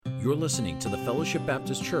You're listening to the Fellowship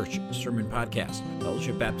Baptist Church Sermon Podcast.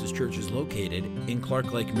 Fellowship Baptist Church is located in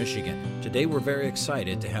Clark Lake, Michigan. Today we're very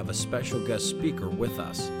excited to have a special guest speaker with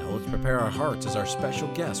us. Now let's prepare our hearts as our special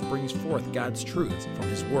guest brings forth God's truth from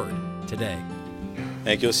His Word today.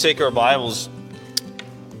 Thank you. Let's take our Bibles,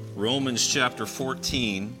 Romans chapter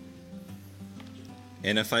 14.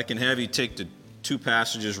 And if I can have you take the two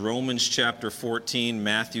passages, Romans chapter 14,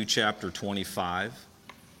 Matthew chapter 25.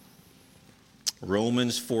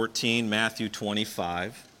 Romans 14, Matthew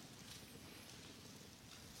 25.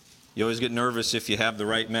 You always get nervous if you have the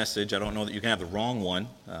right message. I don't know that you can have the wrong one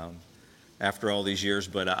after all these years,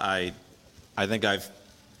 but I think I've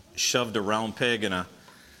shoved a round peg in a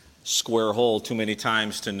square hole too many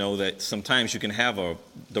times to know that sometimes you can have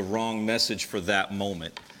the wrong message for that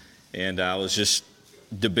moment. And I was just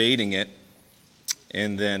debating it,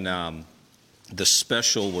 and then the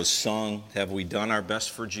special was sung, "Have we done our best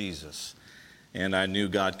for Jesus?" And I knew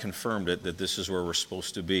God confirmed it, that this is where we're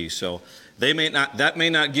supposed to be. So that may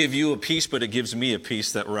not give you a peace, but it gives me a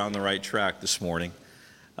peace that we're on the right track this morning.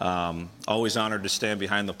 Always honored to stand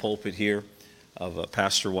behind the pulpit here of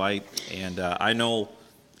Pastor White. And I know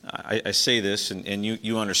I say this, and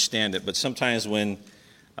you understand it, but sometimes when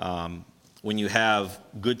you have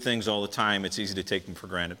good things all the time, it's easy to take them for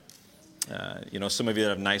granted. Some of you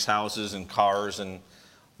that have nice houses and cars, and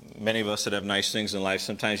many of us that have nice things in life,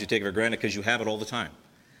 sometimes you take it for granted because you have it all the time.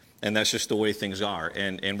 And that's just the way things are.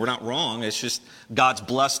 And we're not wrong. It's just God's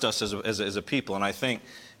blessed us as a people. And I think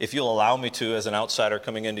if you'll allow me to, as an outsider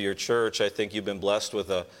coming into your church, I think you've been blessed with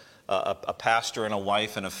a pastor and a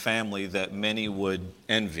wife and a family that many would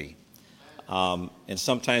envy. And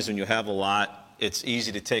sometimes when you have a lot, it's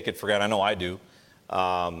easy to take it for granted. I know I do.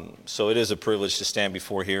 So it is a privilege to stand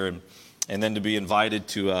before here and then to be invited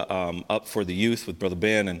to up for the youth with Brother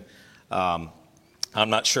Ben. And I'm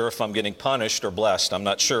not sure if I'm getting punished or blessed. I'm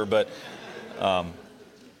not sure, but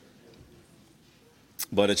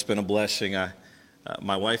it's been a blessing.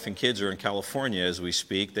 My wife and kids are in California as we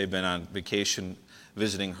speak. They've been on vacation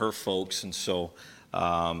visiting her folks, and so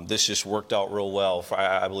this just worked out real well.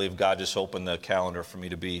 I believe God just opened the calendar for me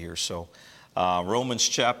to be here. So Romans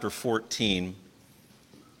chapter 14.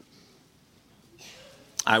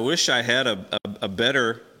 I wish I had a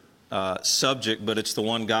better subject, but it's the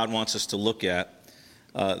one God wants us to look at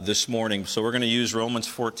this morning. So we're going to use Romans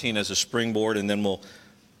 14 as a springboard, and then we'll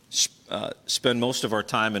spend most of our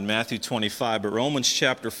time in Matthew 25. But Romans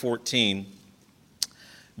chapter 14,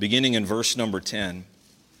 beginning in verse number 10.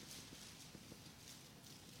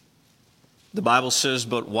 The Bible says,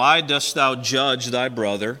 "But why dost thou judge thy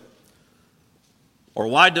brother? Or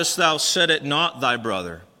why dost thou set at naught thy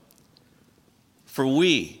brother? For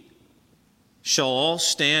we shall all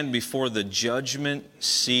stand before the judgment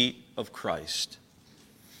seat of Christ.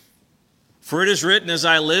 For it is written, As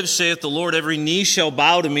I live, saith the Lord, every knee shall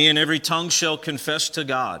bow to me, and every tongue shall confess to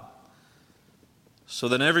God. So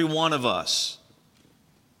then every one of us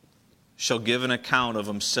shall give an account of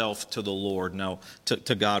himself to the Lord." Now,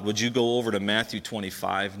 to God. Would you go over to Matthew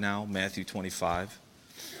 25 now? Matthew 25.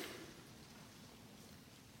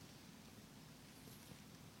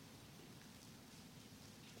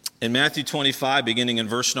 In Matthew 25, beginning in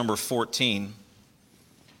verse number 14,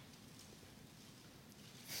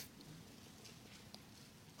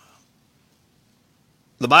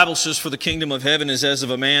 the Bible says, "For the kingdom of heaven is as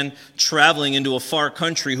of a man traveling into a far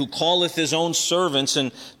country, who calleth his own servants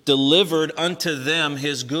and delivered unto them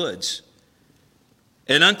his goods.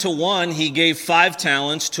 And unto one he gave 5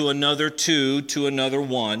 talents, to another 2, to another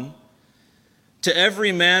 1, to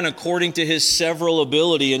every man according to his several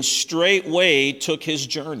ability, and straightway took his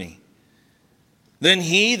journey. Then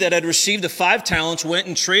he that had received the 5 talents went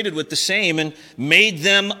and traded with the same, and made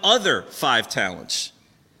them other 5 talents.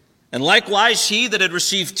 And likewise he that had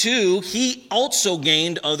received 2, he also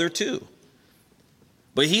gained other 2.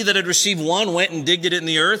 But he that had received 1 went and digged it in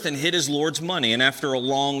the earth, and hid his Lord's money. And after a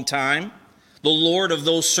long time, the Lord of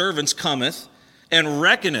those servants cometh, and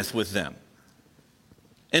reckoneth with them.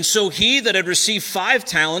 And so he that had received 5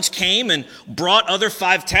 talents came and brought other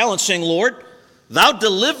 5 talents, saying, Lord, thou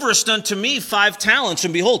deliverest unto me 5 talents,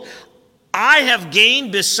 and behold, I have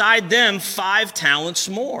gained beside them 5 talents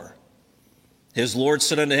more. His Lord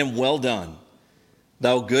said unto him, Well done,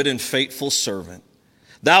 thou good and faithful servant.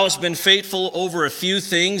 Thou hast been faithful over a few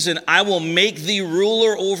things, and I will make thee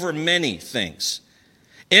ruler over many things.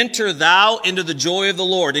 Enter thou into the joy of the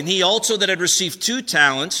Lord. And he also that had received 2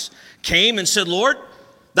 talents came and said, Lord,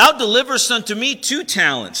 thou deliverest unto me 2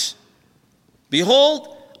 talents.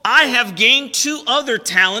 Behold, I have gained 2 other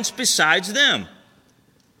talents besides them.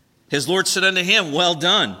 His Lord said unto him, Well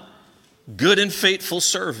done, good and faithful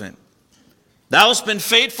servant. Thou hast been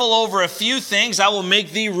faithful over a few things, I will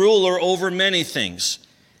make thee ruler over many things.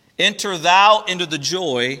 Enter thou into the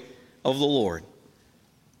joy of the Lord.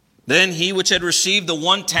 Then he which had received the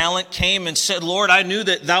 1 talent came and said, Lord, I knew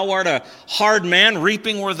that thou art a hard man,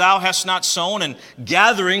 reaping where thou hast not sown, and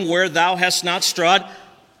gathering where thou hast not strawed.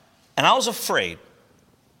 And I was afraid.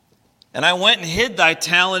 And I went and hid thy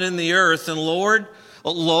talent in the earth, and Lord,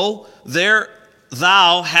 lo, there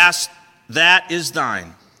thou hast, that is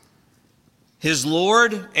thine. His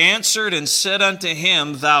Lord answered and said unto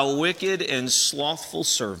him, Thou wicked and slothful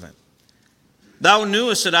servant, thou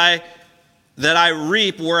knewest that I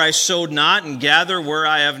reap where I sowed not, and gather where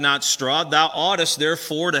I have not strawed. Thou oughtest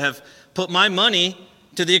therefore to have put my money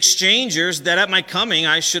to the exchangers, that at my coming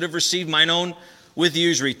I should have received mine own with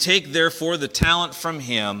usury. Take therefore the talent from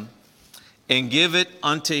him, and give it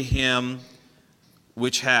unto him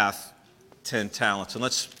which hath 10 talents. And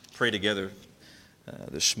let's pray together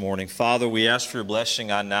this morning. Father, we ask for your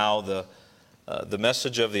blessing on now the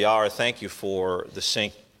message of the hour. I thank you for the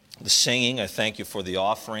singing. I thank you for the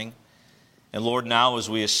offering. And Lord, now as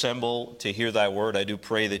we assemble to hear thy word, I do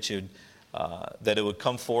pray that that it would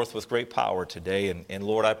come forth with great power today. And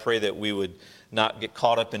Lord, I pray that we would not get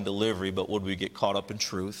caught up in delivery, but would we get caught up in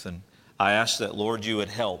truth. And I ask that, Lord, you would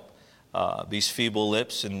help these feeble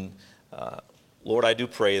lips. And Lord, I do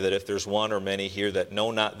pray that if there's one or many here that know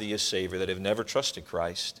not thee as Savior, that have never trusted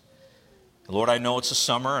Christ. Lord, I know it's a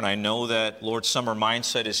summer, and I know that, Lord, summer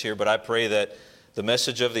mindset is here, but I pray that the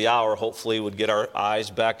message of the hour hopefully would get our eyes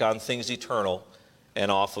back on things eternal and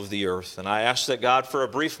off of the earth. And I ask that, God, for a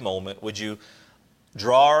brief moment, would you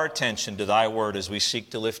draw our attention to thy word as we seek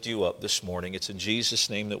to lift you up this morning. It's in Jesus'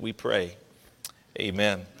 name that we pray.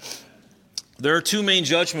 Amen. There are 2 main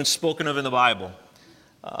judgments spoken of in the Bible.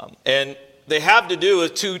 And they have to do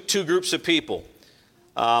with two groups of people.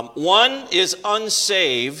 One is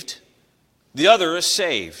unsaved. The other is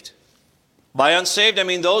saved. By unsaved, I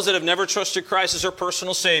mean those that have never trusted Christ as their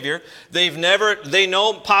personal Savior. They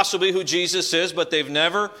know possibly who Jesus is, but they've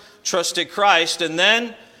never trusted Christ. And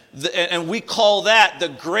then, and we call that the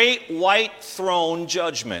Great White Throne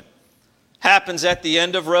Judgment. Happens at the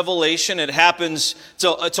end of Revelation. It happens,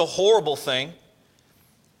 it's a horrible thing.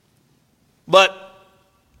 But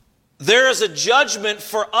there is a judgment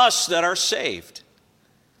for us that are saved.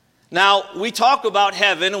 Now, we talk about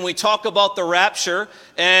heaven and we talk about the rapture,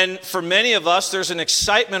 and for many of us, there's an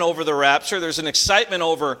excitement over the rapture. There's an excitement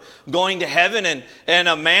over going to heaven and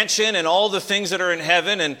a mansion and all the things that are in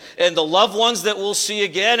heaven and the loved ones that we'll see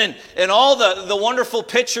again and all the wonderful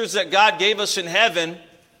pictures that God gave us in heaven.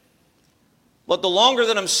 But the longer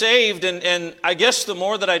that I'm saved, and I guess the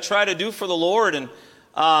more that I try to do for the Lord, and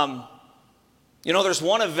there's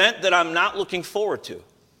one event that I'm not looking forward to.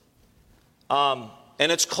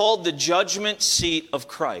 And it's called the judgment seat of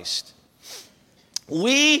Christ.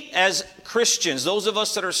 We as Christians, those of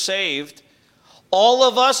us that are saved, all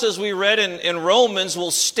of us, as we read in Romans, will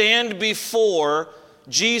stand before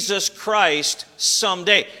Jesus Christ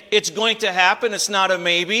someday. It's going to happen. It's not a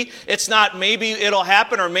maybe. It's not maybe it'll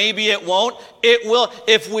happen or maybe it won't. It will.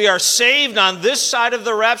 If we are saved on this side of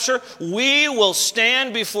the rapture, we will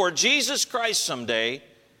stand before Jesus Christ someday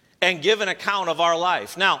and give an account of our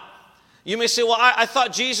life. Now, you may say, well, I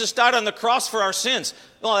thought Jesus died on the cross for our sins.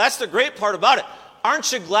 Well, that's the great part about it.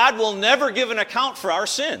 Aren't you glad we'll never give an account for our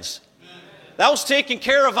sins? That was taken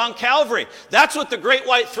care of on Calvary. That's what the Great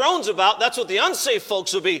White Throne's about. That's what the unsaved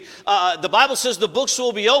folks will be. The Bible says the books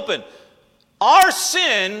will be open. Our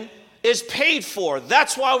sin is paid for.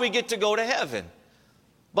 That's why we get to go to heaven.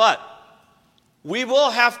 But we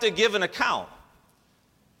will have to give an account.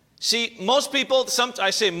 See, most people,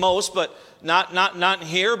 I say most, but not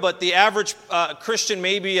here, but the average Christian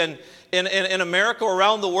maybe in America or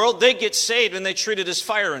around the world, they get saved and they treat it as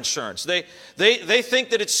fire insurance. They think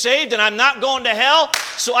that it's saved and I'm not going to hell,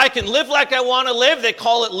 so I can live like I want to live. They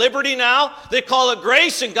call it liberty now. They call it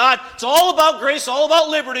grace, and God, it's all about grace, all about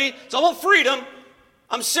liberty, it's all about freedom.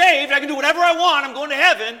 I'm saved, I can do whatever I want, I'm going to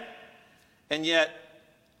heaven. And yet,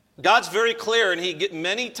 God's very clear, and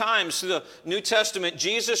many times through the New Testament,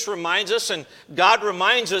 Jesus reminds us and God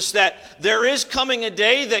reminds us that there is coming a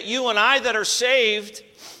day that you and I that are saved,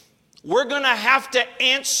 we're going to have to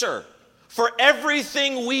answer for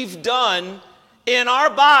everything we've done in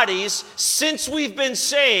our bodies since we've been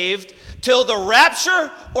saved till the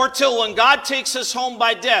rapture or till when God takes us home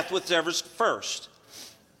by death, whichever's first.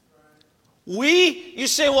 You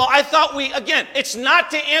say, well, I thought again, it's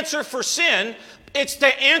not to answer for sin, it's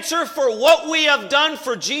to answer for what we have done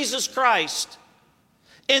for Jesus Christ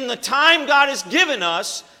in the time God has given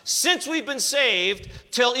us since we've been saved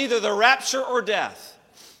till either the rapture or death.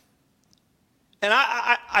 And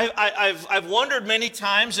I've wondered many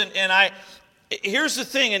times, and here's the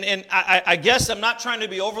thing, and I guess I'm not trying to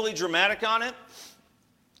be overly dramatic on it,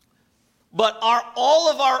 but all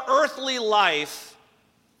of our earthly life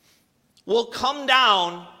will come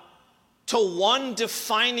down to one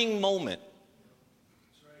defining moment.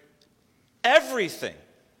 Everything.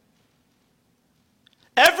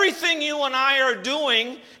 Everything you and I are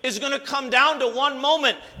doing is going to come down to one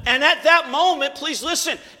moment. And at that moment, please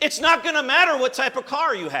listen, it's not going to matter what type of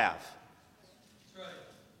car you have.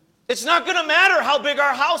 It's not going to matter how big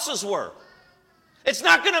our houses were. It's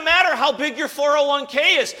not going to matter how big your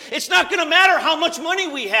 401k is. It's not going to matter how much money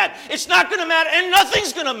we had. It's not going to matter, and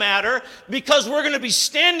nothing's going to matter, because we're going to be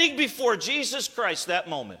standing before Jesus Christ that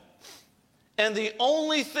moment. And the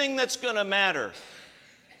only thing that's going to matter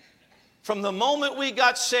from the moment we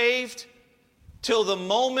got saved till the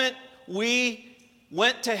moment we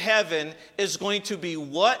went to heaven is going to be,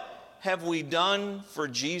 what have we done for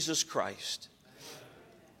Jesus Christ?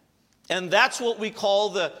 And that's what we call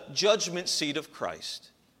the judgment seat of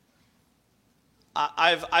Christ.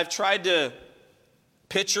 I've tried to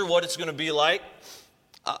picture what it's going to be like.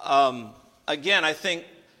 Again, I think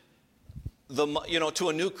to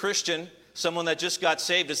a new Christian, someone that just got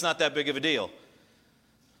saved, it's not that big of a deal.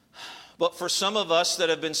 But for some of us that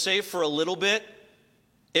have been saved for a little bit,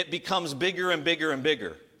 it becomes bigger and bigger and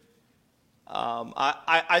bigger.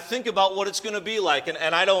 I think about what it's going to be like, and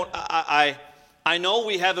I know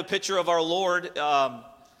we have a picture of our Lord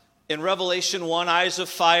in Revelation 1, eyes of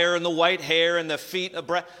fire and the white hair and the feet of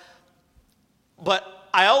breath. But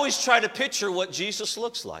I always try to picture what Jesus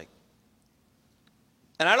looks like.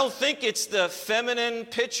 And I don't think it's the feminine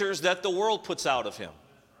pictures that the world puts out of him.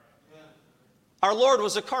 Our Lord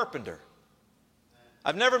was a carpenter.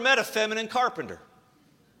 I've never met a feminine carpenter.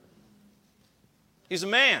 He's a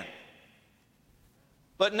man.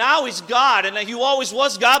 But now he's God, and he always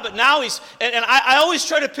was God, but now he's, and I always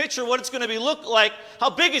try to picture what it's going to look like. How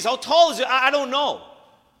big is, how tall is it? I don't know.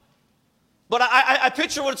 But I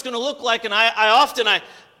picture what it's going to look like, and I often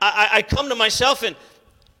come to myself, and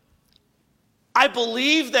I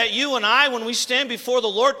believe that you and I, when we stand before the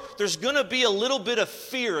Lord, there's going to be a little bit of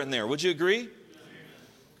fear in there. Would you agree?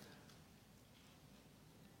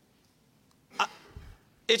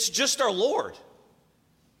 It's just our Lord.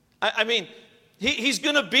 I mean, He's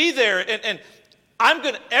going to be there, and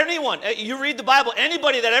anyone, you read the Bible,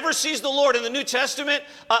 anybody that ever sees the Lord in the New Testament,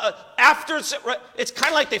 after it's kind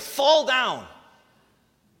of like they fall down.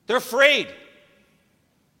 They're afraid.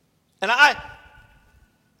 And I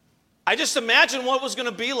just imagine what it was going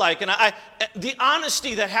to be like, and the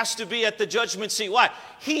honesty that has to be at the judgment seat. Why?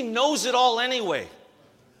 He knows it all anyway.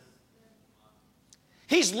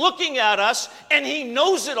 He's looking at us, and he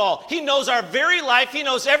knows it all. He knows our very life. He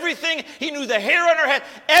knows everything. He knew the hair on our head.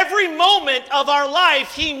 Every moment of our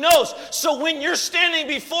life, he knows. So when you're standing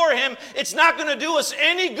before him, it's not going to do us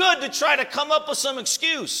any good to try to come up with some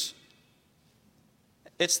excuse.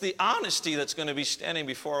 It's the honesty that's going to be standing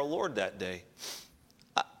before our Lord that day.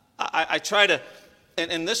 I try to,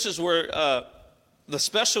 and this is where the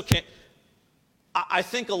special came. I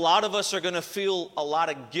think a lot of us are going to feel a lot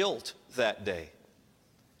of guilt that day.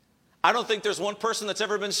 I don't think there's one person that's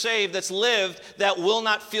ever been saved that's lived that will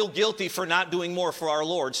not feel guilty for not doing more for our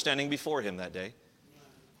Lord standing before him that day.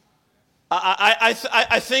 I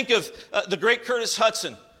think of the great Curtis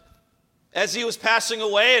Hudson. As he was passing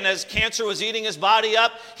away and as cancer was eating his body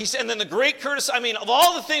up, he said, and then the great Curtis, of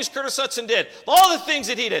all the things Curtis Hudson did, all the things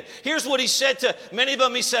that he did, here's what he said to many of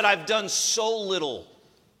them. He said, I've done so little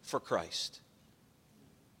for Christ.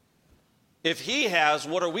 If he has,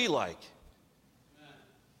 what are we like?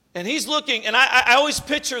 And he's looking, and I always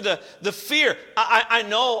picture the fear. I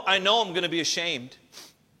know I'm going to be ashamed.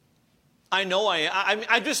 I know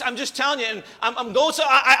I'm just telling you, and I'm going. So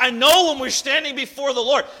I know when we're standing before the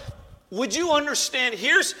Lord. Would you understand?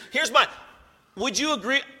 Here's my. Would you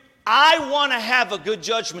agree? I want to have a good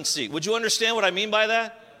judgment seat. Would you understand what I mean by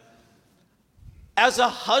that? As a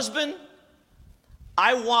husband,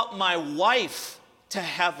 I want my wife to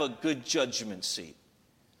have a good judgment seat.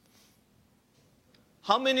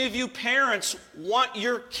 How many of you parents want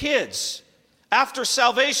your kids, after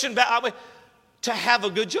salvation, to have a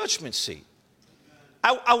good judgment seat?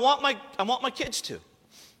 I want my kids to.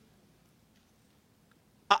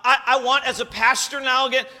 I want, as a pastor now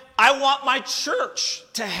again, I want my church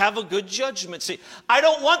to have a good judgment seat. I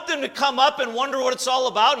don't want them to come up and wonder what it's all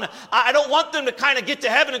about, and I don't want them to kind of get to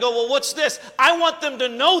heaven and go, well, what's this? I want them to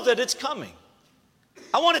know that it's coming.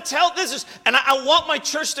 I want to tell this, and I want my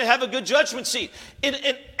church to have a good judgment seat. And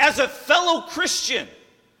as a fellow Christian,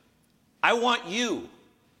 I want you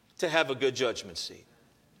to have a good judgment seat.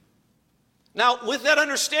 Now, with that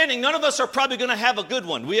understanding, none of us are probably going to have a good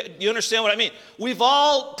one. You understand what I mean? We've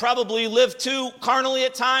all probably lived too carnally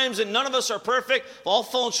at times, and none of us are perfect. We've all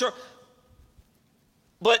fallen short.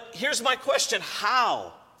 But here's my question.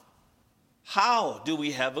 How? How do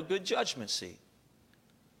we have a good judgment seat?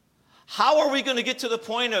 How are we going to get to the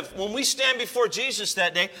point of when we stand before Jesus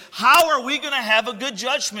that day, how are we going to have a good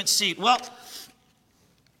judgment seat? Well,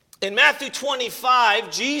 in Matthew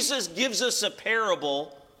 25, Jesus gives us a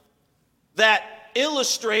parable that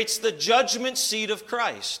illustrates the judgment seat of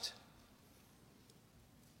Christ.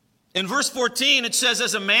 In verse 14, it says,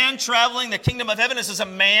 as a man traveling, the kingdom of heaven is as a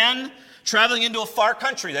man traveling into a far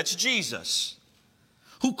country. That's Jesus.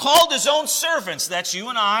 Who called his own servants, that's you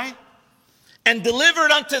and I, and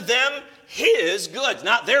delivered unto them his goods.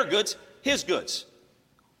 Not their goods, his goods.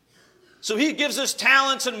 So he gives us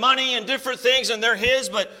talents and money and different things, and they're his,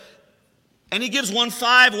 and he gives 1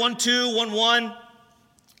 5, 1 2, 1 1.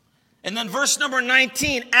 And then verse number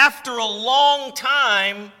 19, after a long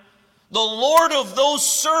time, the Lord of those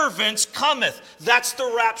servants cometh. That's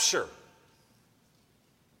the rapture.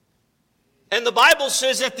 And the Bible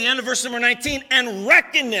says at the end of verse number 19, and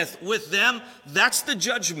reckoneth with them. That's the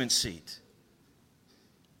judgment seat.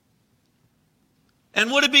 And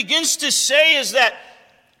what it begins to say is that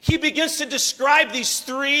he begins to describe these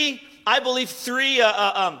three,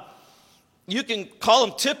 you can call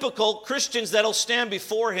them typical Christians that'll stand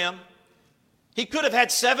before him. He could have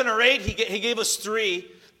had 7 or 8. He gave us 3.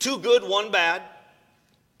 2 good, 1 bad.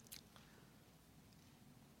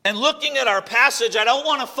 And looking at our passage, I don't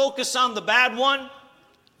want to focus on the bad one.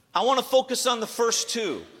 I want to focus on the first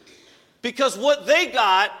 2. Because what they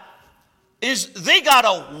got is they got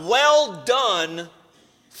a well done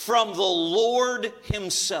from the Lord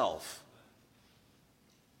himself.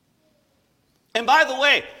 And by the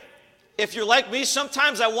way, if you're like me,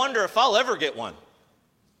 sometimes I wonder if I'll ever get one.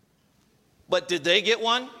 But did they get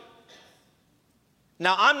one?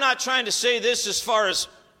 Now, I'm not trying to say this as far as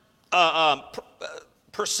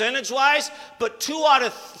percentage-wise, but 2 out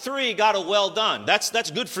of 3 got a well done.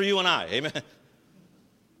 That's good for you and I. Amen.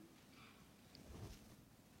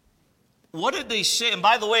 What did they say? And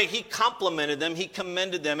by the way, he complimented them. He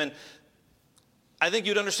commended them. And I think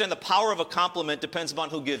you'd understand the power of a compliment depends upon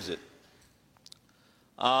who gives it.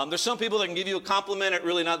 There's some people that can give you a compliment, it's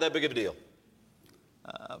really not that big of a deal.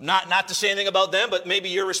 Not to say anything about them, but maybe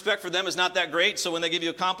your respect for them is not that great, so when they give you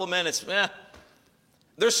a compliment, it's,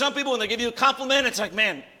 There's some people, when they give you a compliment, it's like,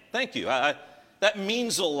 man, thank you. That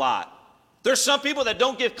means a lot. There's some people that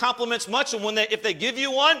don't give compliments much, and if they give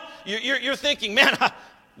you one, you're thinking, man,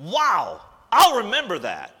 wow, I'll remember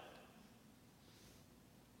that.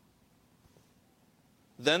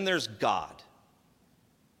 Then there's God.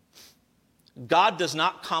 God does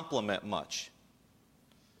not compliment much.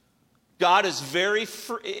 God is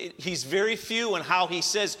he's very few in how he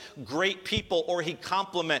says great people or he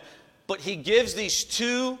compliment, but he gives these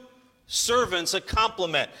 2 servants a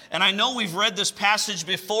compliment. And I know we've read this passage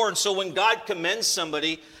before, and so when God commends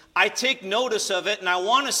somebody, I take notice of it and I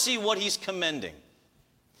want to see what he's commending.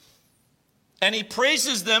 And he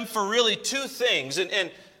praises them for really 2 things.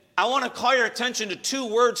 And I want to call your attention to 2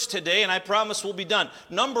 words today, and I promise we'll be done.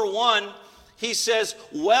 Number 1, he says,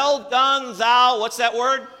 well done thou, what's that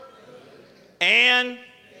word? And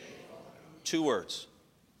 2 words.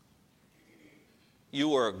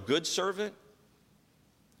 You are a good servant.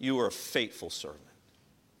 You are a faithful servant.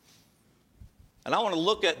 And I want to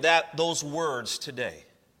look at those words today.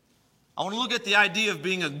 I want to look at the idea of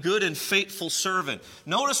being a good and faithful servant.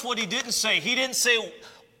 Notice what he didn't say. He didn't say,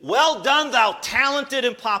 well done, thou talented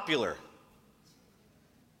and popular.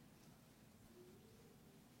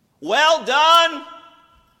 Well done,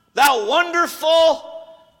 thou wonderful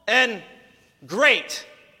and great.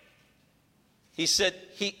 He said,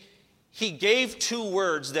 he gave 2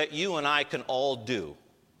 words that you and I can all do.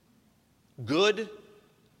 Good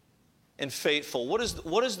and faithful. What is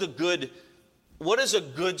a good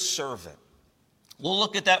servant? We'll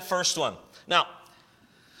look at that first one. Now,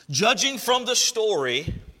 judging from the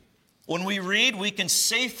story, when we read, we can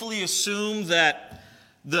safely assume that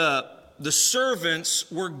the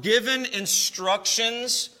servants were given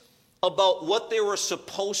instructions about what they were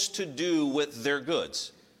supposed to do with their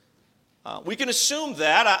goods. We can assume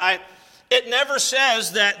that. It never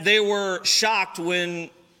says that they were shocked when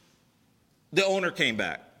the owner came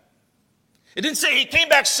back. It didn't say he came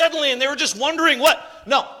back suddenly and they were just wondering what.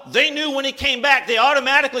 No, they knew when he came back. They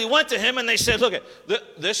automatically went to him and they said, look,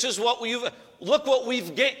 this is what look what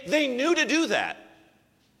we've gained. They knew to do that.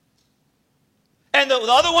 And the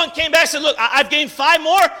other one came back and said, look, I've gained 5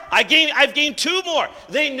 more. I've gained 2 more.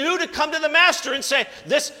 They knew to come to the master and say,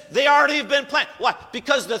 they already have been planned. Why?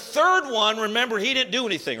 Because the third one, remember, he didn't do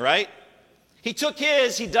anything, right? He took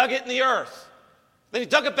his, he dug it in the earth. Then he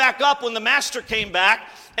dug it back up when the master came back.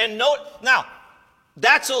 And now,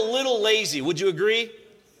 that's a little lazy. Would you agree?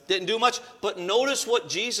 Didn't do much. But notice what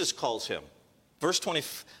Jesus calls him. Verse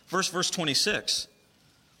 26.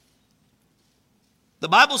 The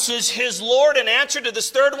Bible says, his Lord in answer to this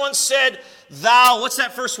third one said, thou, what's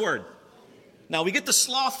that first word? Now we get the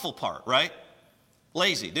slothful part, right?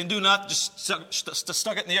 Lazy, didn't do nothing, just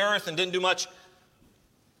stuck it in the earth and didn't do much.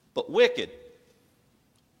 But wicked.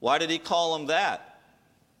 Why did he call him that?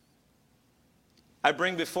 I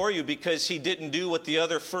bring before you because he didn't do what the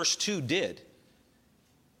other first 2 did.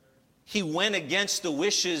 He went against the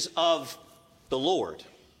wishes of the Lord.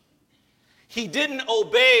 He didn't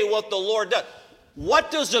obey what the Lord does.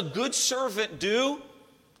 What does a good servant do?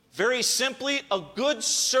 Very simply, a good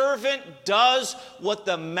servant does what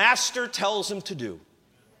the master tells him to do.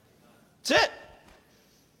 That's it.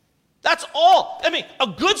 That's all. I mean, a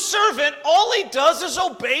good servant, all he does is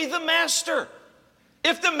obey the master.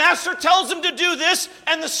 If the master tells him to do this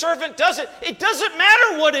and the servant does it, it doesn't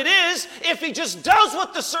matter what it is. If he just does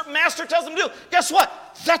what the master tells him to do, guess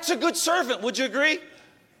what? That's a good servant. Would you agree?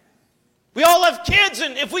 We all have kids,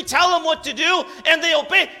 and if we tell them what to do and they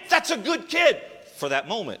obey, that's a good kid for that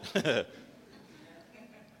moment.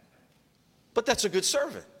 But that's a good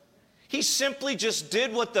servant. He simply just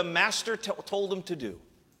did what the master told him to do.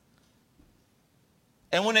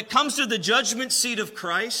 And when it comes to the judgment seat of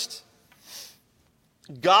Christ,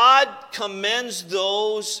 God commends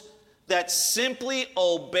those that simply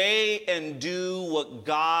obey and do what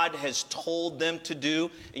God has told them to do.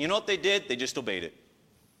 And you know what they did? They just obeyed it.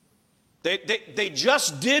 They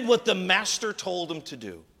just did what the master told them to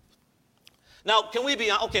do. Now, can we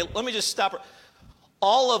be, okay, let me just stop.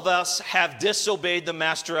 All of us have disobeyed the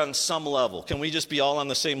master on some level. Can we just be all on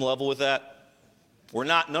the same level with that? We're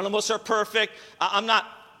not, none of us are perfect. I'm not,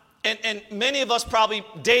 and many of us probably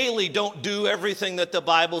daily don't do everything that the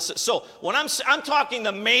Bible says. So when I'm talking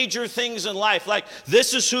the major things in life, like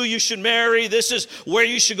this is who you should marry, this is where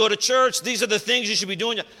you should go to church, these are the things you should be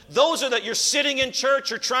doing. Those are that you're sitting in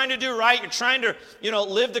church, you're trying to do right, you're trying to,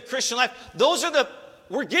 live the Christian life. Those are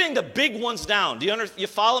we're getting the big ones down. Do you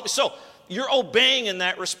follow me? So you're obeying in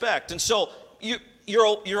that respect. And so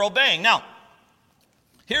you're obeying. Now,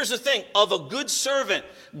 here's the thing. Of a good servant,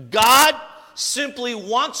 God simply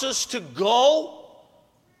wants us to go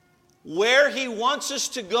where he wants us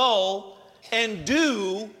to go and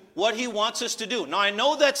do what he wants us to do. Now, I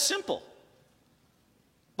know that's simple,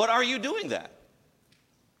 but are you doing that?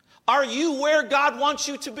 Are you where God wants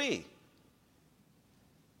you to be?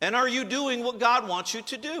 And are you doing what God wants you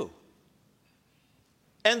to do?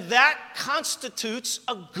 And that constitutes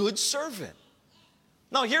a good servant.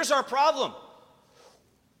 Now, here's our problem.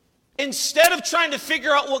 Instead of trying to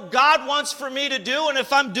figure out what God wants for me to do, and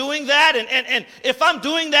if I'm doing that, and if I'm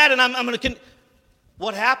doing that, and I'm going to,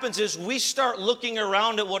 what happens is we start looking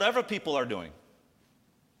around at what other people are doing.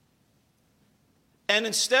 And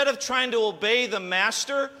instead of trying to obey the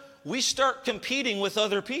master, we start competing with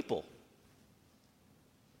other people.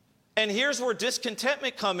 And here's where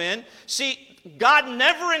discontentment come in. See, God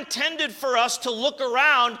never intended for us to look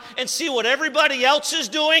around and see what everybody else is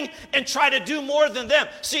doing and try to do more than them.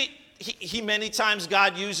 See, he many times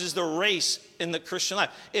God uses the race in the Christian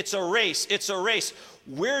life. It's a race. It's a race.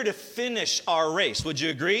 We're to finish our race. Would you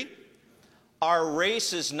agree? Our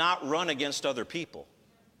race is not run against other people.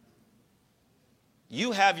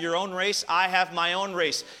 You have your own race. I have my own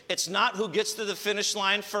race. It's not who gets to the finish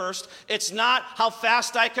line first. It's not how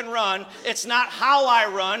fast I can run. It's not how I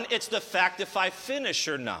run. It's the fact if I finish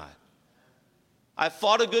or not. I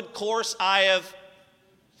fought a good course. I have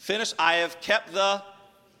finished. I have kept the...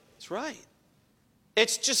 That's right.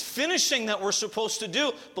 It's just finishing that we're supposed to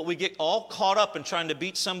do, but we get all caught up in trying to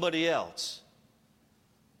beat somebody else.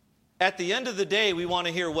 At the end of the day, we want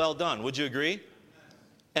to hear, well done. Would you agree?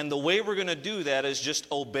 And the way we're going to do that is just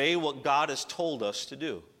obey what God has told us to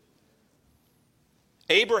do.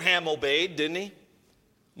 Abraham obeyed, didn't he?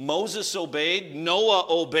 Moses obeyed, Noah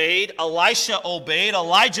obeyed, Elisha obeyed,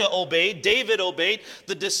 Elijah obeyed, David obeyed,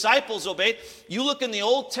 the disciples obeyed. You look in the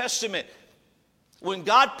Old Testament, when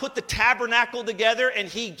God put the tabernacle together and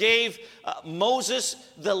he gave Moses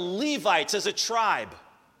the Levites as a tribe.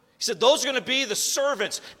 He said, those are going to be the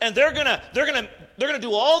servants, and they're going to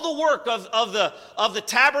do all the work of the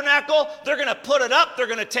tabernacle. They're going to put it up. They're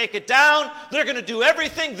going to take it down. They're going to do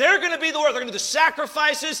everything. They're going to be the work. They're going to do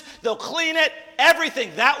sacrifices. They'll clean it.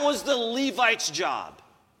 Everything. That was the Levites' job.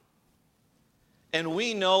 And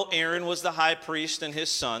we know Aaron was the high priest and his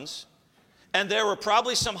sons. And there were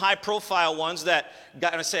probably some high-profile ones that, and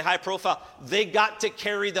I say high-profile, they got to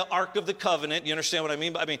carry the Ark of the Covenant. You understand what I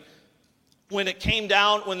mean? I mean, when it came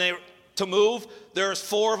down, to move, there's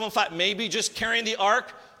 4 of them, 5, maybe just carrying the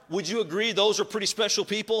Ark. Would you agree those are pretty special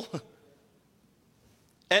people?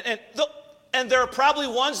 And there are probably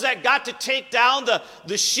ones that got to take down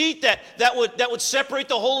the sheet that would separate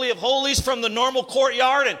the Holy of Holies from the normal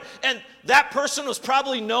courtyard. And that person was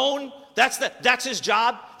probably known. That's his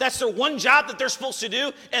job. That's their one job that they're supposed to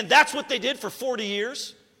do. And that's what they did for 40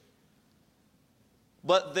 years.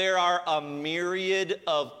 But there are a myriad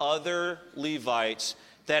of other Levites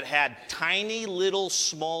that had tiny little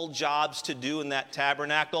small jobs to do in that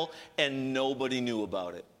tabernacle, and nobody knew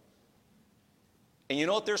about it. And you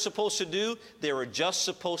know what they're supposed to do? They were just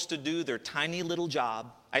supposed to do their tiny little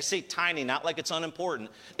job. I say tiny, not like it's unimportant.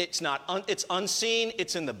 It's unseen,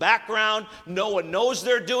 it's in the background. No one knows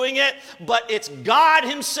they're doing it, but it's God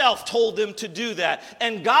himself told them to do that.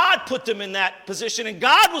 And God put them in that position, and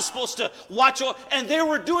God was supposed to watch over, and they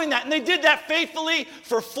were doing that, and they did that faithfully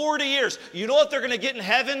for 40 years. You know what they're going to get in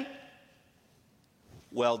heaven?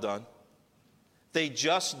 Well done. They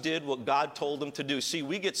just did what God told them to do. See,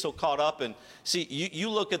 we get so caught up in, you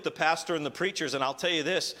look at the pastor and the preachers, and I'll tell you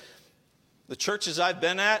this, the churches I've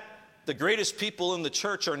been at, the greatest people in the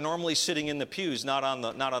church are normally sitting in the pews, not on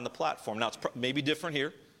the platform. Now, it's maybe different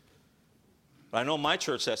here, but I know in my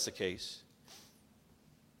church that's the case.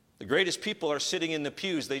 The greatest people are sitting in the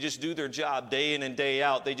pews. They just do their job day in and day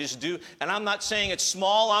out. They just do. And I'm not saying it's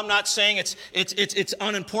small. I'm not saying it's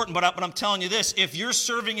unimportant. But I'm telling you this: if you're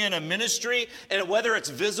serving in a ministry, and whether it's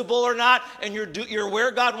visible or not, and you're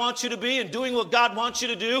where God wants you to be and doing what God wants you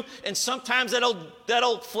to do, and sometimes that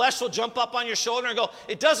old flesh will jump up on your shoulder and go,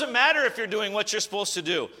 "It doesn't matter if you're doing what you're supposed to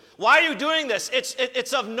do. Why are you doing this?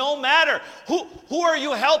 It's of no matter. Who are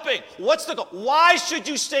you helping? What's the goal? Why should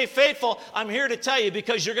you stay faithful?" I'm here to tell you,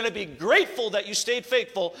 because you're going to be grateful that you stayed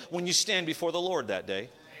faithful when you stand before the Lord that day.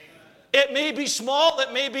 It may be small,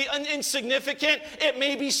 it may be insignificant, it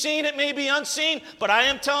may be seen, it may be unseen, but I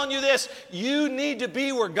am telling you this: you need to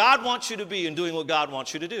be where God wants you to be and doing what God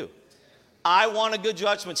wants you to do. I want a good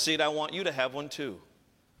judgment seat. I want you to have one too.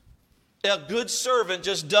 A good servant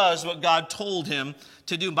just does what God told him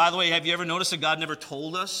to do. By the way, have you ever noticed that God never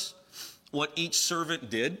told us what each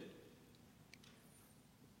servant did?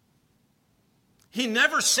 He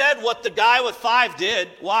never said what the guy with 5 did.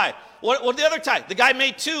 Why? What the other guy? The guy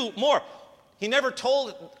made 2 more. He never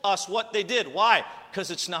told us what they did. Why?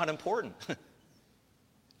 Because it's not important.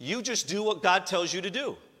 You just do what God tells you to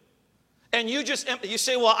do. And you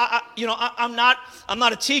say, well, I'm not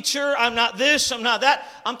a teacher, I'm not this, I'm not that.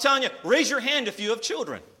 I'm telling you, raise your hand if you have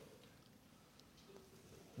children.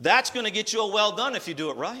 That's going to get you a well done if you do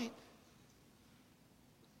it right.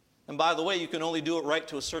 And by the way, you can only do it right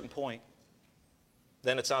to a certain point.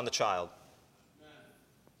 Then it's on the child.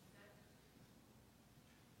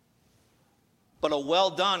 But a well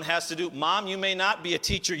done has to do, Mom, you may not be a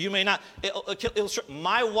teacher, you may not.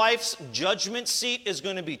 My wife's judgment seat is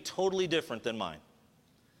going to be totally different than mine.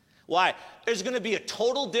 Why? There's going to be a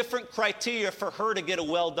total different criteria for her to get a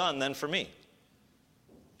well done than for me.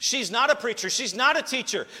 She's not a preacher. She's not a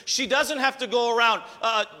teacher. She doesn't have to go around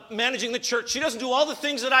managing the church. She doesn't do all the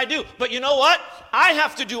things that I do. But you know what? I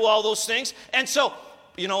have to do all those things. And so,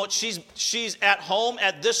 you know what? She's at home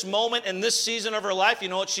at this moment in this season of her life. You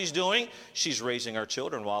know what she's doing? She's raising our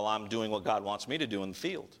children while I'm doing what God wants me to do in the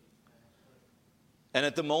field. And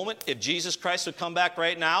at the moment, if Jesus Christ would come back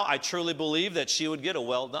right now, I truly believe that she would get a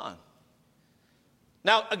well done.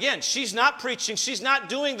 Now, again, she's not preaching. She's not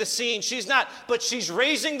doing the scene. But she's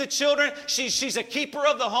raising the children. She's a keeper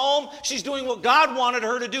of the home. She's doing what God wanted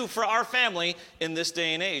her to do for our family in this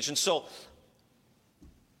day and age. And so,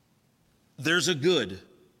 there's a good.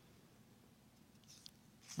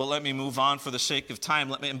 But let me move on for the sake of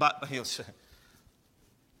time.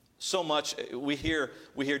 So much we hear,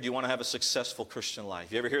 do you want to have a successful Christian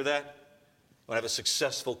life? You ever hear that? I want to have a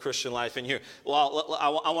successful Christian life in here. Well,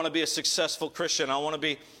 I want to be a successful Christian. I want to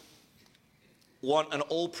be an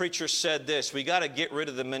old preacher said this: we got to get rid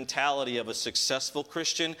of the mentality of a successful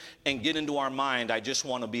Christian and get into our mind, I just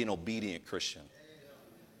want to be an obedient Christian.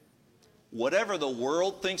 Whatever the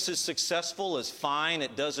world thinks is successful is fine.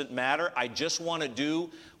 It doesn't matter. I just want to do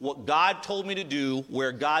what God told me to do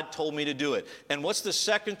where God told me to do it. And what's the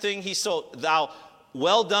second thing?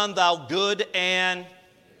 Well done, thou good and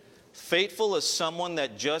faithful is someone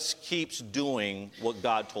that just keeps doing what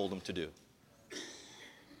God told him to do.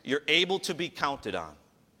 You're able to be counted on.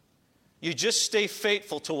 You just stay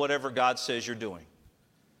faithful to whatever God says you're doing.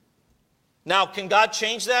 Now, can God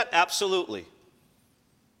change that? Absolutely.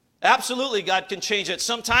 Absolutely, God can change it.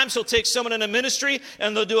 Sometimes He'll take someone in a ministry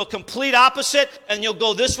and they'll do a complete opposite, and you'll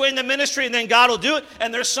go this way in the ministry, and then God will do it.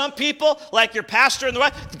 And there's some people, like your pastor and the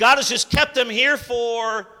wife, God has just kept them here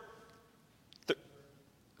for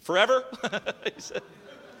forever.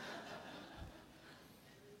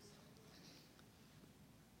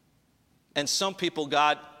 And some people,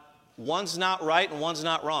 God, one's not right and one's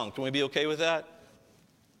not wrong. Can we be okay with that?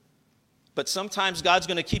 But sometimes God's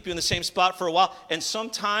going to keep you in the same spot for a while, and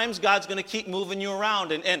sometimes God's going to keep moving you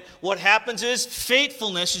around. And what happens is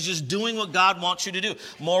faithfulness is just doing what God wants you to do.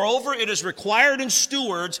 Moreover, it is required in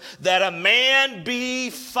stewards that a man be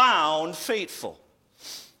found faithful.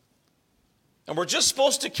 And we're just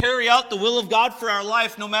supposed to carry out the will of God for our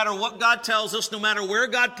life, no matter what God tells us, no matter where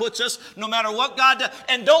God puts us, no matter what God does.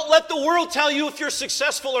 And don't let the world tell you if you're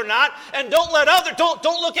successful or not. And don't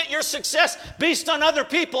look at your success based on other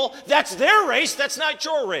people. That's their race. That's not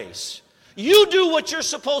your race. You do what you're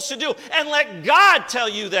supposed to do, and let God tell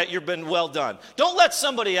you that you've been well done. Don't let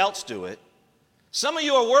somebody else do it. Some of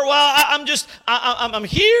you are, I'm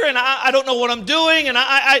here and I don't know what I'm doing. And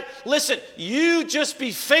listen, you just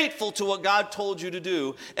be faithful to what God told you to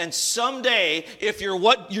do. And someday, if you're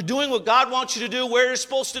doing what God wants you to do, where you're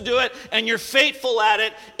supposed to do it, and you're faithful at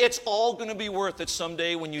it, it's all going to be worth it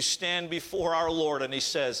someday when you stand before our Lord and He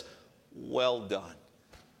says, well done.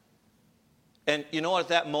 And you know what, at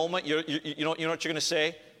that moment, you know what you're going to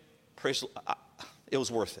say? Praise the Lord, it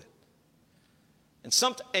was worth it.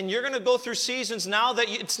 And you're going to go through seasons now that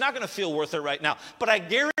it's not going to feel worth it right now. But I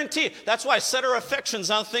guarantee you, that's why I set our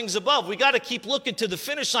affections on things above. We got to keep looking to the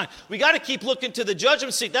finish line. We got to keep looking to the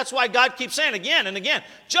judgment seat. That's why God keeps saying again and again,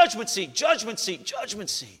 judgment seat, judgment seat,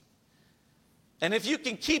 judgment seat. And if you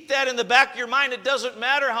can keep that in the back of your mind, it doesn't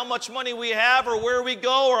matter how much money we have or where we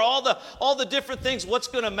go or all the different things. What's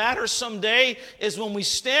going to matter someday is when we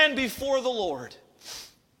stand before the Lord.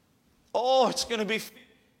 Oh, it's going to be...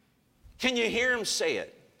 Can you hear Him say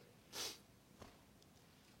it?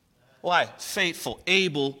 Why? Faithful,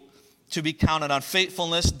 able to be counted on.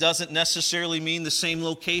 Faithfulness doesn't necessarily mean the same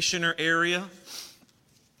location or area.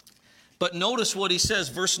 But notice what he says,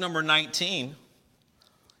 verse number 19.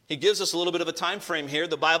 He gives us a little bit of a time frame here.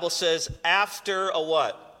 The Bible says, after a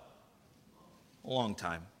what? A long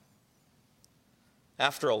time.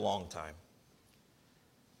 After a long time.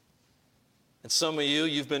 And some of you,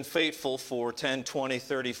 you've been faithful for 10, 20,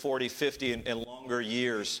 30, 40, 50, and longer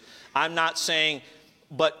years. I'm not saying,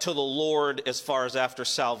 but to the Lord as far as after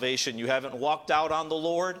salvation. You haven't walked out on the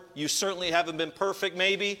Lord. You certainly haven't been perfect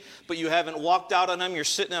maybe, but you haven't walked out on Him. You're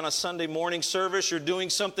sitting on a Sunday morning service. You're doing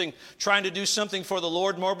something, trying to do something for the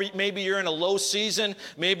Lord. Maybe you're in a low season.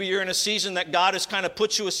 Maybe you're in a season that God has kind of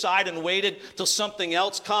put you aside and waited till something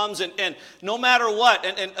else comes. And no matter what,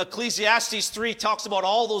 and Ecclesiastes 3 talks about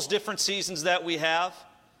all those different seasons that we have.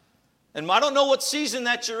 And I don't know what season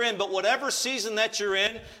that you're in, but whatever season that you're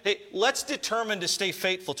in, hey, let's determine to stay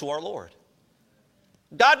faithful to our Lord.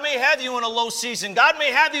 God may have you in a low season. God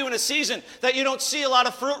may have you in a season that you don't see a lot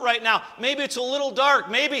of fruit right now. Maybe it's a little dark.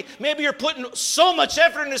 Maybe you're putting so much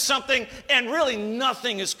effort into something and really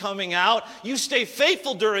nothing is coming out. You stay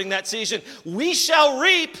faithful during that season. We shall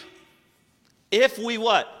reap if we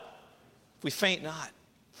what? If we faint not.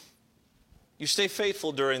 You stay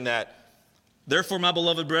faithful during that. Therefore, my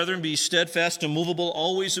beloved brethren, be steadfast, immovable,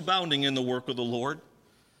 always abounding in the work of the Lord.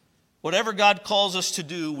 Whatever God calls us to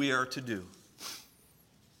do, we are to do.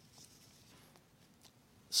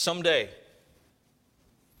 Someday,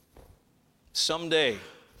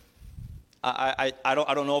 I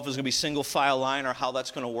don't know if it's going to be single file line or how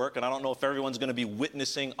that's going to work, and I don't know if everyone's going to be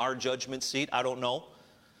witnessing our judgment seat. I don't know.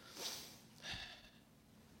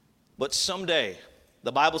 But someday,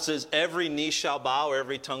 the Bible says, every knee shall bow,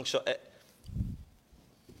 every tongue shall...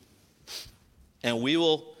 And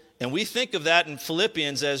we think of that in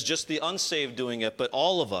Philippians as just the unsaved doing it, but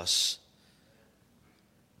all of us.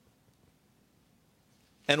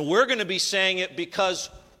 And we're going to be saying it because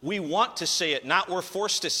we want to say it, not we're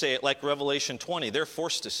forced to say it like Revelation 20. They're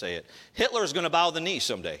forced to say it. Hitler's going to bow the knee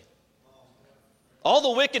someday. All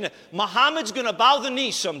the wicked, Muhammad's going to bow the knee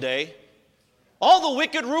someday. All the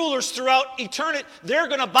wicked rulers throughout eternity, they're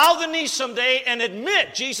going to bow the knee someday and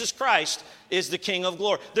admit Jesus Christ is the King of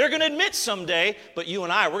glory. They're going to admit someday, but you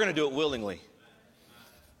and I, we're going to do it willingly.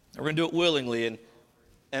 We're going to do it willingly. And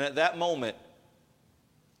at that moment,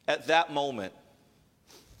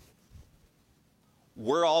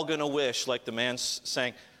 we're all going to wish, like the man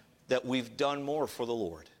saying, that we've done more for the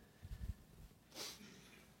Lord.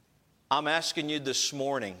 I'm asking you this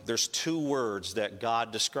morning, there's two words that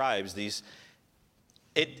God describes these.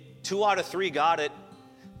 2 out of 3 got it.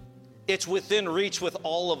 it's within reach with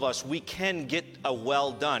all of us. We can get a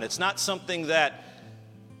well done. It's not something that,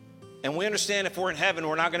 and we understand if we're in heaven,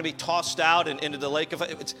 we're not going to be tossed out and into the lake of,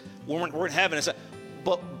 we're in heaven.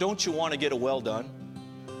 But don't you want to get a well done?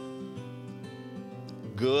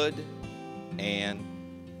 Good and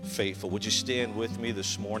faithful. Would you stand with me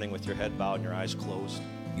this morning with your head bowed and your eyes closed?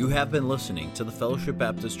 You have been listening to the Fellowship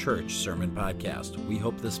Baptist Church Sermon Podcast. We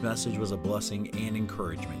hope this message was a blessing and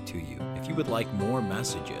encouragement to you. If you would like more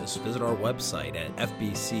messages, visit our website at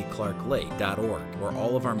fbcclarklake.org, where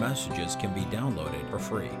all of our messages can be downloaded for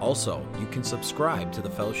free. Also, you can subscribe to the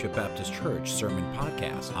Fellowship Baptist Church Sermon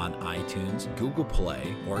Podcast on iTunes, Google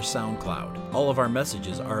Play, or SoundCloud. All of our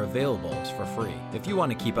messages are available for free. If you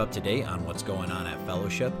want to keep up to date on what's going on at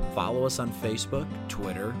Fellowship, follow us on Facebook,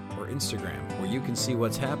 Twitter, or Instagram, where you can see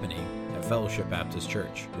what's happening at Fellowship Baptist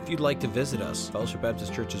Church. If you'd like to visit us, Fellowship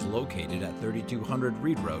Baptist Church is located at 3200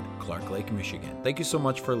 Reed Road, Clark Lake, Michigan. Thank you so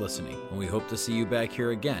much for listening, and we hope to see you back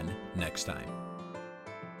here again next time.